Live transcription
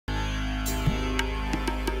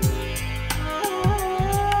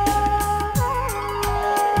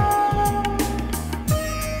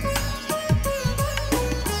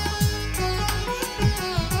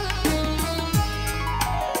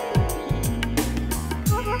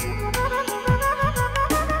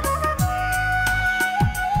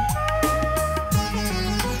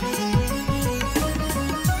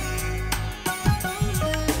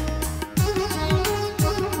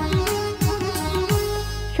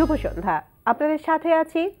শুভ সন্ধ্যা, আপনাদের সাথে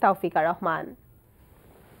আছি তৌফিকা রহমান।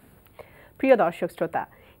 প্রিয় দর্শক শ্রোতা,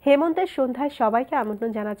 হেমন্তের সন্ধ্যায় সবাইকে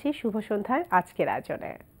আমন্ত্রণ জানাচ্ছি শুভ সন্ধ্যার আজকের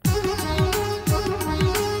আয়োজনে।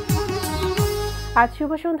 আজ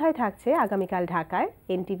শুভ সন্ধ্যায় থাকছে আগামীকাল ঢাকায়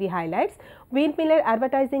এনটিভি হাইলাইটস উইন্ডমিলের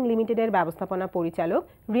অ্যাডভার্টাইজিং লিমিটেডের ব্যবস্থাপনা পরিচালক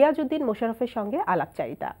রিয়াজুদ্দিন মোশারফের সঙ্গে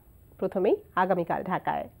আলাপচারিতা। প্রথমেই আগামীকাল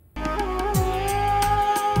ঢাকায়।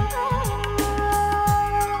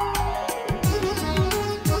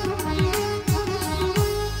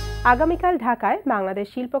 আগামীকাল ঢাকায় বাংলাদেশ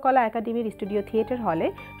শিল্পকলা একাডেমির স্টুডিও থিয়েটার হলে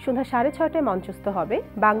সন্ধ্যা 6:30টায় মঞ্চস্থ হবে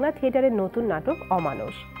বাংলা থিয়েটারের নতুন নাটক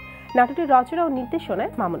অমানুষ। নাটকটির রচনা ও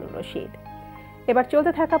নির্দেশনায় মামুনুর রশিদ। এবার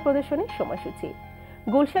চলতে থাকা প্রদর্শনীর সময়সূচি।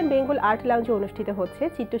 গুলশান বেঙ্গল আর্ট লাউঞ্জে অনুষ্ঠিত হচ্ছে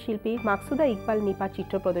চিত্রশিল্পী মাকসুদা ইকবাল নিপার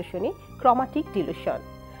চিত্র প্রদর্শনী ক্রোমাটিক ডিলুশন।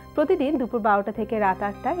 প্রতিদিন দুপুর 12টা থেকে রাত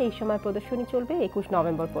 8টা এই সময় প্রদর্শনী চলবে 21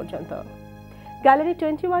 নভেম্বর পর্যন্ত। গ্যালারি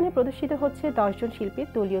 21-এ প্রদর্শিত হচ্ছে 10 জন শিল্পীর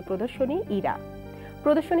দলীয় প্রদর্শনী ইরা।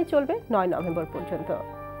 প্রদর্শনী চলবে 9 নভেম্বর পর্যন্ত।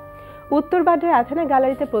 উত্তর বাড্ডার অ্যাথেনা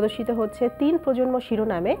গ্যালারিতে প্রদর্শিত হচ্ছে 3 প্রজন্ম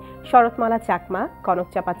শিরোনামে শরৎমালা চাকমা,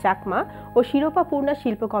 কনকচাপা চাকমা ও শিরোপা পূর্ণা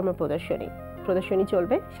শিল্পকর্ম প্রদর্শনী। প্রদর্শনী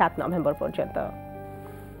চলবে 7 নভেম্বর পর্যন্ত।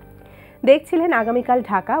 দেখছিলেন আগামীকাল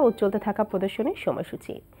ঢাকা ও চলতে থাকা প্রদর্শনীর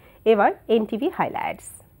সময়সূচি। এবার এনটিভি হাইলাইটস।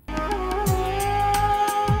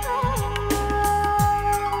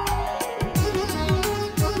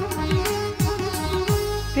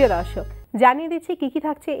 প্রিয় দর্শক, জানিয়ে দিচ্ছি কি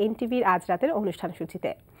থাকছে এনটিভির আজ রাতের অনুষ্ঠান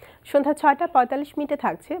সূচিতে। সন্ধ্যা 6:45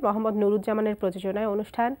 থাকছে মোহাম্মদ নুরুজ্জামানের প্রযোজনায়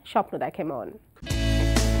অনুষ্ঠান স্বপ্ন দেখে মন।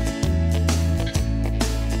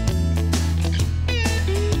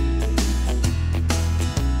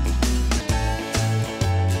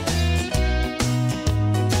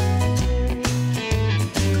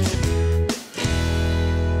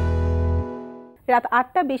 রাত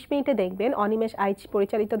 8:20 দেখবেন অনিমেষ আইচ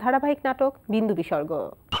পরিচালিত ধারাবাহিক নাটক বিন্দু বিসর্গ।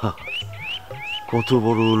 কত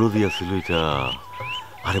বড় নদী আছিল এটা,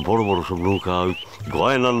 আরে বড় বড় সব নৌকা, ওই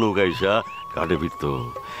গয়নার নৌকা এসা কাটে ফিরত,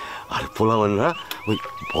 আর পোলামানরা ওই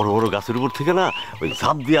বড় বড় গাছের উপর থেকে না ওই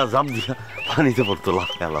ঝাঁপ দিয়া পানিতে পড়তো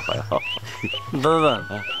লাফায়া লাফায়া। দাদা,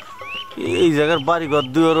 এই জায়গার বাড়িঘর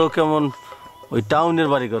দুয়ারও কেমন ওই টাউনের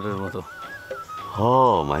বাড়িঘরের মতো।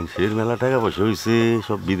 মানুষের মেলা টাকা পয়সা হয়েছে,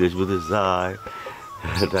 সব বিদেশ যায়,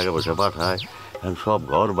 টাকা পয়সা পাঠায়, সব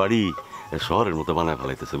ঘর বাড়ি শহরের মতো বানায়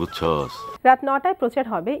ফেলাইতেছে, বুঝছস। রাত 9টায় প্রচার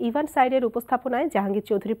হবে ইভান সাইডের উপস্থাপনায় জাহাঙ্গীর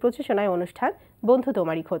চৌধুরী প্রযোজনায় অনুষ্ঠান বন্ধু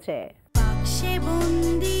তোমারই খোঁজে।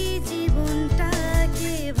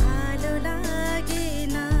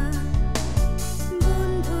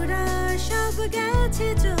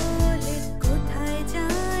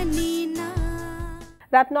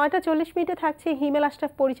 রাত 9:40 থাকছে হিমেল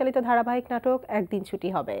আশরাফ পরিচালিত ধারাবাহিক নাটক একদিন ছুটি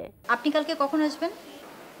হবে। আপনি কালকে কখন আসবেন?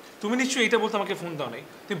 তুমি নিশ্চয়ই এটা বলতে আমাকে ফোন দাও নাই।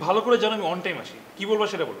 তুমি ভালো করে জানো আমি অন টাইম আসি। কি বলবো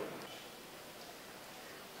সেটা বলো।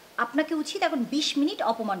 আপনাকে উচিত এখন 20 মিনিট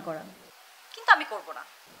অপমান করা, কিন্তু আমি করব না,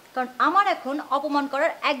 কারণ আমার এখন অপমান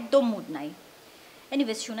করার একদম মুড নাই।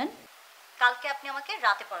 এনিওয়েজ শুনেন, কালকে আপনি আমাকে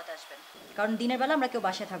রাতে পড়াতে আসবেন, কারণ দিনের বেলা আমরা কেউ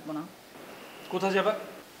বাসায় থাকবো না। কোথায় যাবা?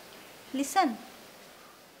 লিসেন,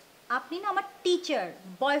 আপনি না আমার টিচার,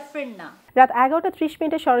 বয়ফ্রেন্ড না। রাত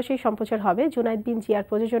 11:30 সরাসরি সম্প্রচার হবে জুনাইদ বিন জিয়ার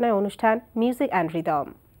প্রযোজনায় অনুষ্ঠান মিউজিক অ্যান্ড রিদম।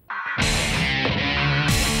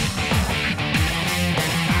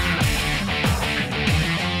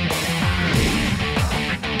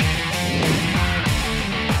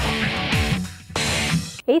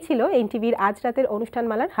 এই ছিল এনটিভির আজ রাতের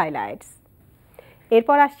অনুষ্ঠানমালার হাইলাইটস।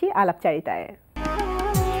 এরপর আসছি আলাপচারিতায়।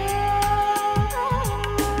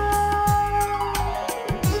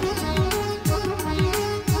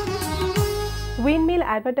 উইন্ডমিল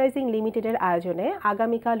অ্যাডভার্টাইজিং লিমিটেডের আয়োজনে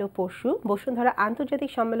আগামীকাল ও পরশু বসুন্ধরা আন্তর্জাতিক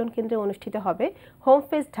সম্মেলন কেন্দ্রে অনুষ্ঠিত হবে হোম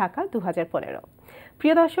ফেস্ট ঢাকা 2015।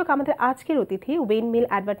 প্রিয় দর্শক, আমাদের আজকের অতিথি উইন্ডমিল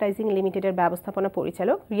অ্যাডভার্টাইজিং লিমিটেডের ব্যবস্থাপনা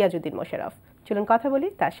পরিচালক রিয়াজুদ্দিন মোশারফ। চলুন কথা বলি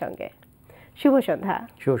তার সঙ্গে। শুভ সন্ধ্যা।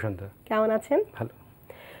 শুভ সন্ধ্যা। কেমন আছেন? ভালো।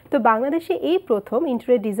 তো বাংলাদেশে এই প্রথম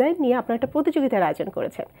ইন্টেরিয়র ডিজাইন নিয়ে আপনারা একটা প্রতিযোগিতার আয়োজন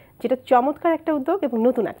করেছেন, যেটা চমৎকার একটা উদ্যোগ এবং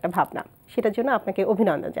নতুন একটা ভাবনা। সেটার জন্য আপনাকে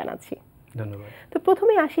অভিনন্দন জানাচ্ছি। ধন্যবাদ। তো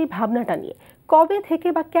প্রথমে আসি এই ভাবনাটা নিয়ে, কবে থেকে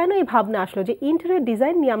বা কেন এই ভাবনা আসলো যে ইন্টেরিয়র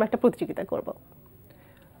ডিজাইন নিয়ে আমরা একটা প্রতিযোগিতা করব?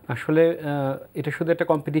 আসলে এটা শুধু একটা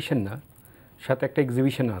কম্পিটিশন না, সাথে একটা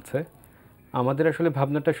এক্সিবিশন আছে। আমাদের আসলে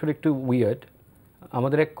ভাবনাটা আসলে একটু উইয়ার্ড।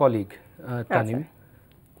 আমাদের এক কলিগ তানিম,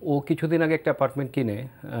 ও কিছুদিন আগে একটা অ্যাপার্টমেন্ট কিনে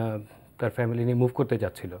তার ফ্যামিলি নিয়ে মুভ করতে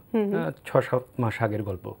যাচ্ছিল, 6-7 মাস আগের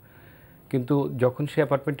গল্প। কিন্তু যখন সে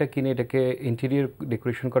অ্যাপার্টমেন্টটা কিনে এটাকে ইন্টেরিয়র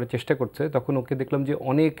ডেকোরেশন করার চেষ্টা করছে, তখন ওকে দেখলাম যে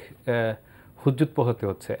অনেক হুজ্জুত পোহাতে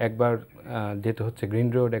হচ্ছে। একবার যেতে হচ্ছে গ্রিন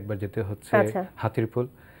রোড, একবার যেতে হচ্ছে হাতিরপুল।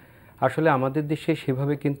 আসলে আমাদের দেশে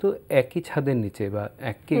সেভাবে কিন্তু একই ছাদের নিচে বা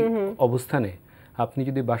একই অবস্থানে আপনি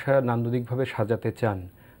যদি বাসা নান্দনিকভাবে সাজাতে চান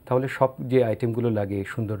তাহলে সব যে আইটেমগুলো লাগে,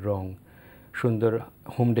 সুন্দর রং, সুন্দর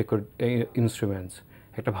হোম ডেকোর ইনস্ট্রুমেন্টস,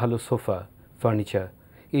 একটা ভালো সোফা, ফার্নিচার,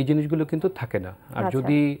 এই জিনিসগুলো কিন্তু থাকে না। আর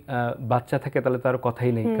যদি বাচ্চা থাকে তাহলে তার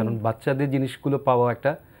কথাই নেই, কারণ বাচ্চাদের জিনিসগুলো পাওয়া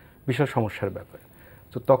একটা বিশাল সমস্যার ব্যাপার।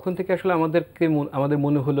 তো তখন থেকে আসলে আমাদের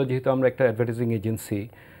মনে হলো, যেহেতু আমরা একটা অ্যাডভার্টাইজিং এজেন্সি,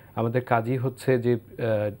 আমাদের কাজই হচ্ছে যে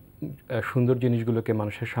সুন্দর জিনিসগুলোকে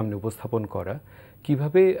মানুষের সামনে উপস্থাপন করা,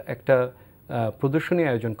 কিভাবে একটা প্রদর্শনী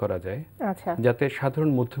আয়োজন করা যায় যাতে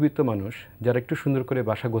সাধারণ মধ্যবিত্ত মানুষ যারা একটু সুন্দর করে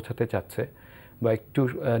বাসা গোছাতে চাচ্ছে বা একটু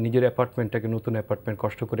নিজের অ্যাপার্টমেন্টটাকে, নতুন অ্যাপার্টমেন্ট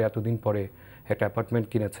কষ্ট করে এতদিন পরে একটা অ্যাপার্টমেন্ট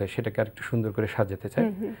কিনেছে, সেটাকে আরেকটু সুন্দর করে সাজাতে চায়,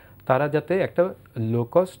 তারা যাতে একটা লো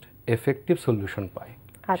কস্ট এফেক্টিভ সলিউশন পায়,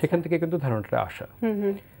 সেখান থেকে কিন্তু ধারণাটা আসা।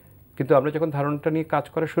 কিন্তু আমরা যখন ধারণাটা নিয়ে কাজ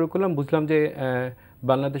করা শুরু করলাম, বুঝলাম যে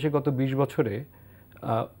বাংলাদেশে গত 20 বছরে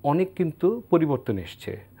অনেক কিন্তু পরিবর্তন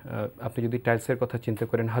এসছে। আপনি যদি টাইলসের কথা চিন্তা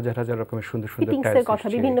করেন, হাজার হাজার রকমের সুন্দর সুন্দর টাইলস,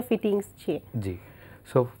 বিভিন্ন ফিটিংস। জি,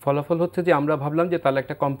 সো ফলাফল হচ্ছে যে আমরা ভাবলাম যে তাহলে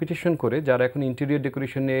একটা কম্পিটিশন করে যারা এখন ইন্টেরিয়র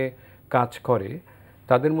ডেকোরেশনে কাজ করে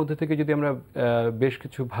তাদের মধ্যে থেকে যদি আমরা বেশ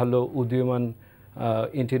কিছু ভালো উদীয়মান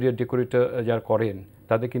ইন্টেরিয়র ডেকোরেটর যারা করেন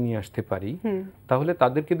তাদেরকে নিয়ে আসতে পারি, তাহলে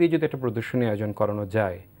তাদেরকে দিয়ে যদি একটা প্রদর্শনী আয়োজন করানো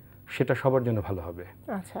যায়, সেটা সবার জন্য ভালো হবে।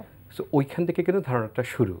 আচ্ছা, সো ওইখান থেকে কিন্তু ধারণাটা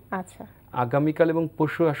শুরু। আচ্ছা, আগামীকাল এবং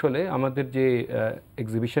পরশু আসলে আমাদের যে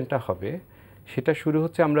এক্সিবিশনটা হবে সেটা শুরু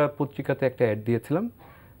হচ্ছে। আমরা পত্রিকাতে একটা অ্যাড দিয়েছিলাম,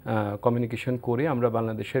 কমিউনিকেশন করে আমরা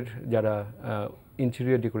বাংলাদেশের যারা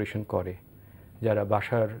ইন্টেরিয়র ডেকোরেশন করে, যারা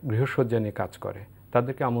বাসার গৃহসজ্জা নিয়ে কাজ করে,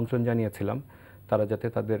 তাদেরকে আমন্ত্রণ জানিয়েছিলাম তারা যাতে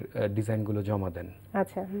তাদের ডিজাইনগুলো জমা দেন।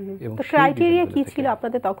 আচ্ছা, এবং ক্রাইটেরিয়া কি ছিল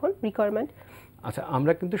আপনাদের তখন, রিকোয়ারমেন্ট? আচ্ছা,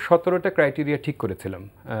 আমরা কিন্তু 17টা ক্রাইটেরিয়া ঠিক করেছিলাম।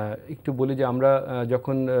 একটু বলি যে আমরা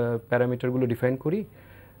যখন প্যারামিটারগুলো ডিফাইন করি,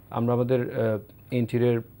 আমরা আমাদের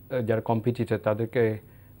ইন্টেরিয়র যারা কম্পিটিটর তাদেরকে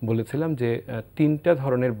বলেছিলাম যে 3টা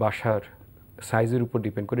ধরনের বাসার সাইজের উপর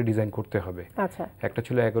ডিপেন্ড করে ডিজাইন করতে হবে। আচ্ছা, একটা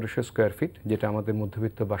ছিল 1100 স্কোয়ার ফিট, যেটা আমাদের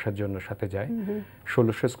মধ্যবিত্ত বাসার জন্য সাথে যায়,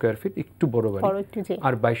 1600 স্কোয়ার ফিট একটু বড় বাড়ি,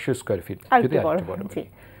 আর 2200 স্কোয়ার ফিট যদি একটু বড় বাড়ি।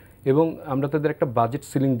 এবং আমরা তাদের একটা বাজেট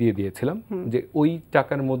সিলিং দিয়ে দিয়েছিলাম যে ওই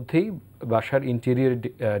টাকার মধ্যেই বাসার ইন্টেরিয়র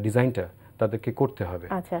ডিজাইনটা তাদেরকে করতে হবে।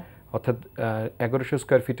 আচ্ছা, অর্থাৎ 1100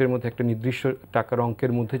 স্কোয়ার ফিটের মধ্যে একটা নির্দিষ্ট টাকার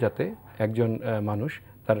অঙ্কের মধ্যে যাতে একজন মানুষ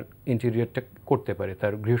তার ইন্টেরিয়রটা করতে পারে,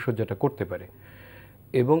 তার গৃহসজ্জাটা করতে পারে।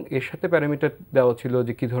 এবং এর সাথে প্যারামিটার দেওয়া ছিল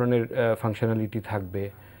যে কী ধরনের ফাংশনালিটি থাকবে,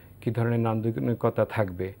 কী ধরনের নান্দনিকতা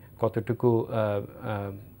থাকবে, কতটুকু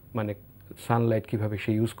মানে সানলাইট কীভাবে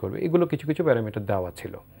সে ইউজ করবে, এগুলো কিছু কিছু প্যারামিটার দেওয়া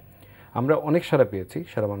ছিল। আমরা অনেক সাড়া পেয়েছি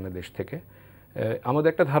সারা বাংলাদেশ থেকে। আমাদের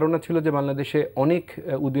একটা ধারণা ছিল যে বাংলাদেশে অনেক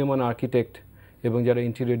উদীয়মান আর্কিটেক্ট এবং যারা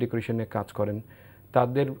ইন্টেরিয়র ডেকোরেশনে কাজ করেন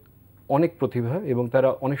তাদের অনেক প্রতিভা এবং তারা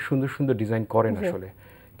অনেক সুন্দর সুন্দর ডিজাইন করেন আসলে।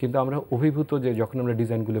 কিন্তু আমরা অভিভূত যে যখন আমরা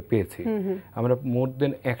ডিজাইনগুলো পেয়েছি, আমরা মোর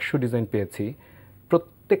দেন 100 ডিজাইন পেয়েছি,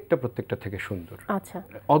 প্রত্যেকটা থেকে সুন্দর। আচ্ছা,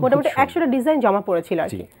 মোটামুটি 100টা ডিজাইন জমা পড়েছিল আর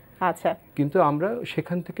কি। আচ্ছা, কিন্তু আমরা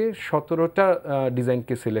সেখান থেকে 17টা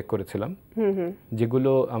ডিজাইনকে সিলেক্ট করেছিলাম,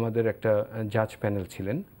 যেগুলো আমাদের একটা জাজ প্যানেল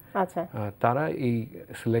ছিলেন। আচ্ছা, তারা এই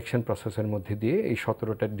সিলেকশন প্রসেসের মধ্যে দিয়ে এই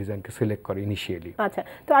 17টা ডিজাইনকে সিলেক্ট করে ইনিশিয়ালি। আচ্ছা,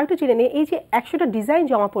 তো আরেকটু জেনে নিই, এই যে 100টা ডিজাইন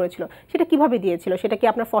জমা পড়েছিল সেটা কিভাবে দিয়েছিল? সেটা কি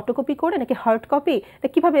আপনার ফটোকপি করে নাকি হার্ড কপি,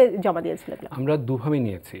 কিভাবে জমা দিয়েছিল? আমরা দুভাবে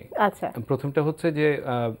নিয়েছি। আচ্ছা, প্রথমটা হচ্ছে যে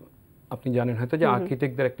আপনি জানেন হয়তো যে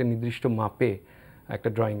আর্কিটেক্টদের একটা নির্দিষ্ট মাপে একটা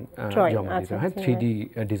ড্রয়িং জমা দিতে হয়, 3D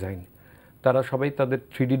ডিজাইন। তারা সবাই তাদের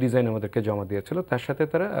 3D ডিজাইন আমাদেরকে জমা দিয়েছিল। তার সাথে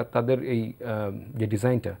তারা তাদের এই যে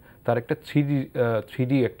ডিজাইনটা তার একটা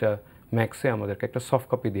 3D একটা ম্যাক্সে আমাদেরকে একটা সফট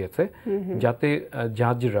কপি দিয়েছে, যাতে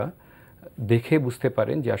জাজরা দেখে বুঝতে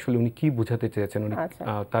পারেন যে আসলে উনি কি বোঝাতে চেয়েছেন, উনি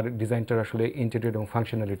তার ডিজাইনটার আসলে ইন্টেরিয়র এবং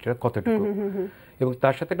ফাংশনালিটিটা কতটুকু। এবং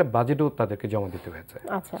তার সাথে একটা বাজেটও তাদেরকে জমা দিতে হয়েছে,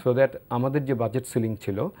 সো দ্যাট আমাদের যে বাজেট সিলিং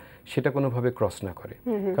ছিল সেটা কোনোভাবে ক্রস না করে।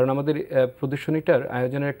 কারণ আমাদের প্রদর্শনীটার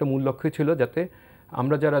আয়োজনের একটা মূল লক্ষ্য ছিল যাতে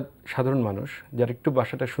আমরা যারা সাধারণ মানুষ যারা একটু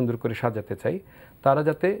বাসাটা সুন্দর করে সাজাতে চাই, তারা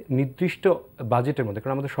যাতে নির্দিষ্ট বাজেটের মধ্যে,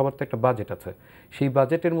 কারণ আমাদের সবার তো একটা বাজেট আছে, সেই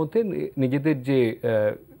বাজেটের মধ্যে নিজেদের যে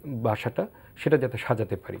বাসাটা সেটা যাতে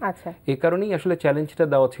সাজাতে পারি। এই কারণেই আসলে চ্যালেঞ্জটা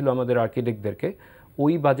দেওয়া ছিল আমাদের আর্কিটেক্টদেরকে,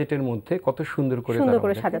 ওই বাজেটের মধ্যে কত সুন্দর করে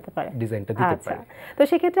সাজাতে পারে, ডিজাইনটা দিতে পারে। তো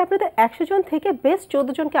সেক্ষেত্রে আপনাদের 100 জন থেকে বেস্ট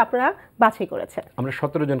 14 জনকে আপনারা বাছাই করেছেন। আমরা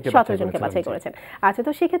 17 জনকে বাছাই করেছেন। আচ্ছা,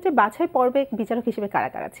 তো সেক্ষেত্রে বাছাই পর্বে বিচারক হিসেবে কারা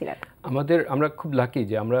কারা ছিলেন? আমরা খুব লাকি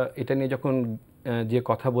যে আমরা এটা নিয়ে যখন যে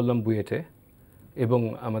কথা বললাম বুয়েটে এবং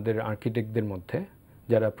আমাদের আর্কিটেক্টদের মধ্যে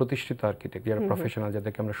যারা প্রতিষ্ঠিত আর্কিটেক্ট, যারা প্রফেশনাল,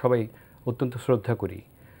 যাদেরকে আমরা সবাই অত্যন্ত শ্রদ্ধা করি,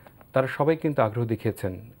 তারা সবাই কিন্তু আগ্রহ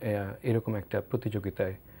দেখিয়েছেন এরকম একটা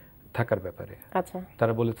প্রতিযোগিতায় থাকার ব্যাপারে। আচ্ছা,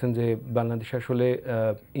 তারা বলেছেন যে বাংলাদেশে আসলে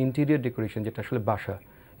ইন্টেরিয়র ডেকোরেশন যেটা আসলে বাসা,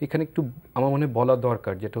 এখানে একটু আমার মনে হয় বলা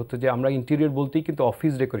দরকার, যেটা হচ্ছে যে আমরা ইন্টেরিয়র বলতেই কিন্তু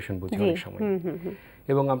অফিস ডেকোরেশন বুঝি অনেক সময়,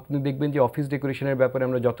 এবং আপনি দেখবেন যে অফিস ডেকোরেশনের ব্যাপারে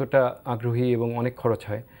আমরা যতটা আগ্রহী এবং অনেক খরচ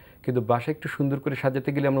হয়, কিন্তু বাসা একটু সুন্দর করে সাজাতে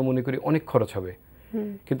গেলে আমরা মনে করি অনেক খরচ হবে,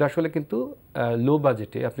 কিন্তু আসলে কিন্তু লো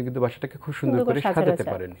বাজেটে আপনি কিন্তু বাসাটাকে খুব সুন্দর করে সাজাতে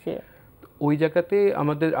পারেন। ওই জায়গাতে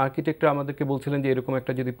আমাদের আর্কিটেক্টরা আমাদেরকে বলছিলেন যে এরকম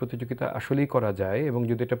একটা যদি প্রতিযোগিতা আসলেই করা যায় এবং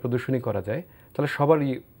যদি এটা প্রদর্শনী করা যায় তাহলে সবারই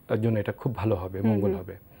জন্য এটা খুব ভালো হবে, মঙ্গল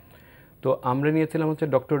হবে। তো আমরা নিয়েছিলাম হচ্ছে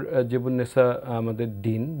ডক্টর জেবুন্নেসা, আমাদের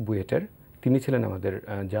ডিন বুয়েটের, তিনি ছিলেন আমাদের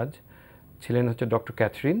জাজ, ছিলেন হচ্ছে ডক্টর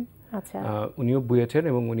ক্যাথরিন, উনিও বুয়েটের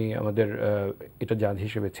এবং উনি আমাদের এটা জাজ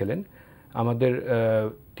হিসেবে ছিলেন। আমাদের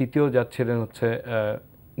তৃতীয় জাজ ছিলেন হচ্ছে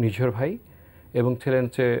নিঝর ভাই, এবং ছিলেন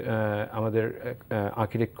হচ্ছে আমাদের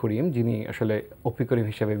আর্কিটেক্ট করিম, যিনি আসলে অপি করিম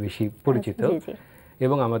হিসেবে বেশি পরিচিত,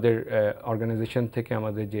 এবং আমাদের অর্গানাইজেশন থেকে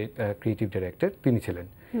আমাদের যে ক্রিয়েটিভ ডাইরেক্টর তিনি ছিলেন।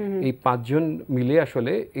 এই 5 জন মিলে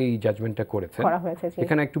আসলে এই জাজমেন্টটা করেছেন।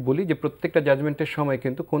 এখানে একটু বলি যে প্রত্যেকটা জাজমেন্টের সময়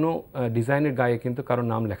কিন্তু কোনো ডিজাইনের গায়ে কিন্তু কারো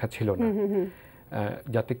নাম লেখা ছিল না,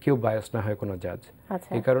 যাতে কেউ বায়াস না হয় কোনো জাজ।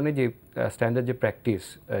 এই কারণে যে স্ট্যান্ডার্ড যে প্র্যাকটিস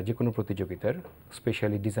যে কোনো প্রতিযোগিতার,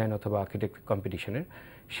 স্পেশালি ডিজাইন অথবা আর্কিটেক্ট কম্পিটিশনের,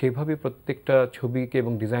 সেভাবে প্রত্যেকটা ছবিকে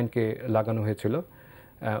এবং ডিজাইনকে লাগানো হয়েছিল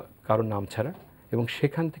কারোর নাম ছাড়া, এবং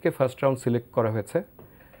সেখান থেকে ফার্স্ট রাউন্ড সিলেক্ট করা হয়েছে।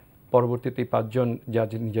 পরবর্তীতে 5 জন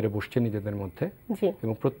জাজ নিজেরা বসছেন নিজেদের মধ্যে,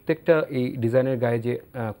 এবং প্রত্যেকটা এই ডিজাইনের গায়ে যে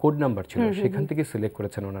কোড নাম্বার ছিল সেখান থেকে সিলেক্ট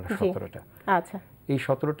করেছেন ওনারা 17টা। আচ্ছা, এই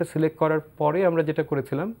 17টা সিলেক্ট করার পরে আমরা যেটা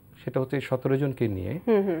করেছিলাম সেটা হচ্ছে 17 জনকে নিয়ে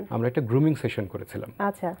আমরা একটা গ্রুমিং সেশন করেছিলাম।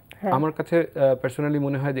 আচ্ছা, আমার কাছে পার্সোনালি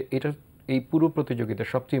মনে হয় যে এটা এই পুরো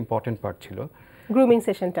প্রতিযোগিতার সবচেয়ে ইম্পর্টেন্ট পার্ট ছিল গ্রুমিং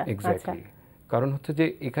সেশনটা। এক্স্যাক্টলি, কারণ হচ্ছে যে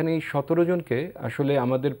এখানে এই 17 জনকে আসলে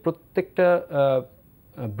আমাদের প্রত্যেকটা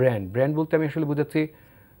ব্র্যান্ড বলতে আমি আসলে বোঝাচ্ছি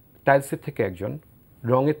টাইলসের থেকে একজন,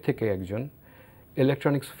 রঙের থেকে একজন,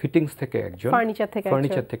 ইলেকট্রনিক্স ফিটিংস থেকে একজন,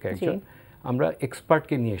 ফার্নিচার থেকে একজন, আমরা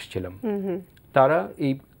এক্সপার্টকে নিয়ে এসেছিলাম। তারা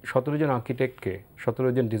এই 17 জন আর্কিটেক্টকে,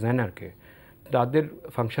 17 জন ডিজাইনারকে তাদের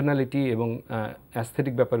ফাংশনালিটি এবং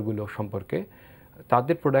অ্যাস্থেটিক ব্যাপারগুলো সম্পর্কে,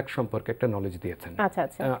 তাদের প্রোডাক্ট সম্পর্কে একটা নলেজ দিয়েছেন।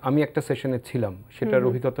 আমি একটা সেশনে ছিলাম, সেটার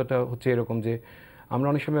অভিজ্ঞতাটা হচ্ছে এরকম যে আমরা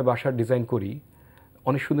অনেক সময় বাসার ডিজাইন করি,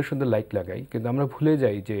 অনেক সুন্দর সুন্দর লাইট লাগাই, কিন্তু আমরা ভুলে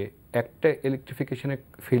যাই যে একটা ইলেকট্রিফিকেশনের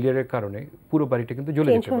ফেলিয়ারের কারণে পুরো বাড়িটা কিন্তু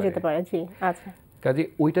জ্বলে যেতে পারে। কাজে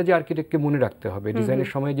ওইটা যে আর্কিটেক্টকে মনে রাখতে হবে, ডিজাইনের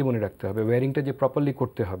সময় যে মনে রাখতে হবে, ওয়্যারিংটা যে প্রপারলি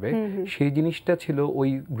করতে হবে, সেই জিনিসটা ছিল ওই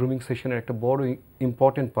গ্রুমিং সেশনের একটা বড়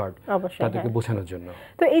ইম্পর্টেন্ট পার্ট তাদেরকে বোঝানোর জন্য।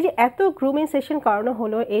 তো এই যে এত গ্রুমিং সেশন করানো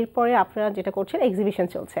হলো, এরপরে আপনারা যেটা করছেন এক্সিবিশন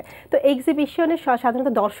চলছে, তো এক্সিবিশনে সাধারণত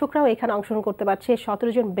দর্শকরাও এখানে অংশগ্রহণ করতে পারছে।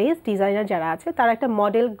 17 জন বেস্ট ডিজাইনার যারা আছে তারা একটা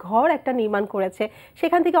মডেল ঘর একটা নির্মাণ করেছে,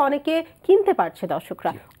 সেখান থেকে অনেকে কিনতে পারছে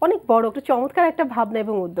দর্শকরা। অনেক বড় একটা চমৎকার একটা ভাবনা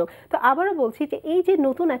এবং উদ্যোগ। তো আবারও বলছি যে এই যে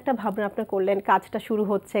নতুন একটা ভাবনা আপনারা করলেন, কাজটা শুরু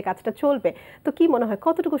হচ্ছে, কাজটা চলবে, তো কি মনে হয়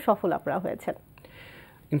কতটুকু সফল আপনারা হয়েছেন?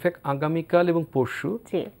 ইনফ্যাক্ট আগামীকাল এবং পরশু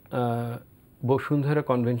বসুন্ধরা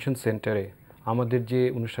কনভেনশন সেন্টারে আমাদের যে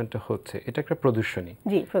অনুষ্ঠানটা হচ্ছে এটা একটা প্রদর্শনী।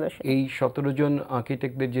 এই 17 জন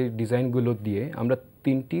আর্কিটেক্টদের যে ডিজাইনগুলো দিয়ে আমরা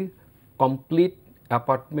 3টি কমপ্লিট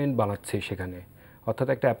অ্যাপার্টমেন্ট বানাচ্ছি সেখানে। অর্থাৎ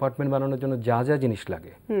একটা অ্যাপার্টমেন্ট বানানোর জন্য যা যা জিনিস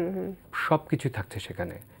লাগে সব কিছু থাকছে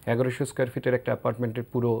সেখানে। 1100 স্কোয়ার ফিটের একটা অ্যাপার্টমেন্টের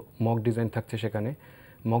পুরো মক ডিজাইন থাকছে সেখানে।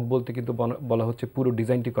 মক বলতে কিন্তু বলা হচ্ছে পুরো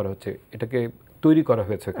ডিজাইনটি করা হচ্ছে, এটাকে তৈরি করা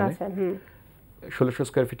হয়েছে এখানে। 1600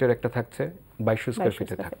 স্কোয়ার ফিটের একটা থাকছে, 2200 স্কোয়ার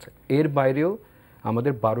ফিটের থাকছে। এর বাইরেও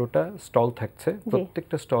আমাদের 12টা স্টল থাকছে।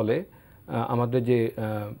 প্রত্যেকটা স্টলে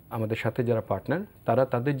আমাদের সাথে যারা পার্টনার তারা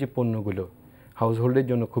তাদের যে পণ্যগুলো হাউস হোল্ডের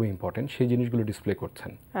জন্য খুব ইম্পর্টেন্ট সেই জিনিসগুলো ডিসপ্লে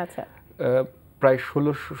করছেন। প্রায়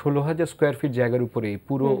 16,000 স্কোয়ার ফিট জায়গার উপরে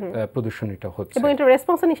পুরো প্রদর্শনীটা হচ্ছে, এবং এটা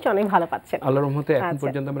রেসপন্স নিশ্চয়ই অনেক ভালো পাচ্ছেন। আল্লাহর রহমতে এখন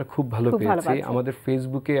পর্যন্ত আমরা খুব ভালো পেয়েছি। আমাদের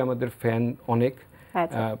ফেসবুকে আমাদের ফ্যান অনেক,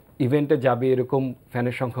 ইভেন্টে যাবে এরকম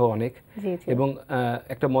ফ্যানের সংখ্যাও অনেক। এবং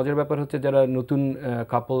একটা মজার ব্যাপার হচ্ছে যারা নতুন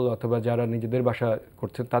কাপল অথবা যারা নিজেদের বাসা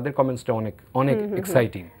করছে তাদের কমেন্টসটা অনেক অনেক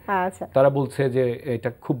এক্সাইটিং। তারা বলছে যে এটা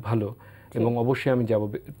খুব ভালো এবং অবশ্যই আমি যাব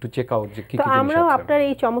টু চেক আউট যে কি কি জিনিস আছে। আমরাও আপনার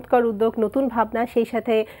এই চমৎকার উদ্যোগ, নতুন ভাবনা, সেই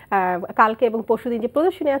সাথে কালকে এবং পরশুদিন যে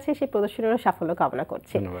প্রদর্শনী আছে সেই প্রদর্শনীরও সাফল্য কামনা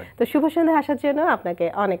করছি। তো শুভ সন্ধ্যা আসার জন্য আপনাকে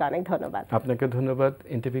অনেক অনেক ধন্যবাদ। আপনাকে ধন্যবাদ,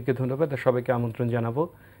 এনটিভিকে ধন্যবাদ, আর সবাইকে আমন্ত্রণ জানাবো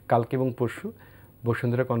কালকে এবং পরশু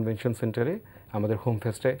বসুন্ধরা কনভেনশন সেন্টারে আমাদের হোম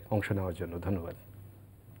ফেস্টে অংশ নেওয়ার জন্য। ধন্যবাদ।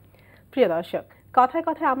 প্রিয় দর্শক, কথায়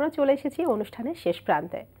কথায় আমরা চলে এসেছি অনুষ্ঠানের শেষ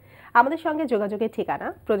প্রান্তে। আমাদের সঙ্গে যোগাযোগের ঠিকানা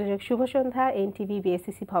প্রযোজক শুভ সন্ধ্যা, এনটিভি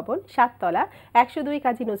বিএসসিসি ভবন, 7 তলা, 102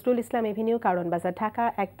 কাজী নজরুল ইসলাম এভিনিউ, কারণ বাজার, ঢাকা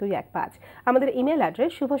 1215। আমাদের ইমেল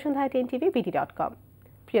অ্যাড্রেস shubhosondha@ntvbd.com।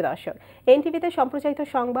 প্রিয় দর্শক, এনটিভিতে সম্প্রচারিত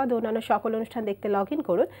সংবাদ ও অন্যান্য সকল অনুষ্ঠান দেখতে লগ ইন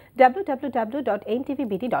করুন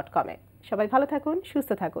www.ntvbd.com এ। সবাই ভালো থাকুন, সুস্থ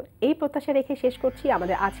থাকুন, এই প্রত্যাশা রেখে শেষ করছি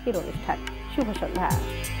আমাদের আজকের অনুষ্ঠান। শুভ সন্ধ্যা।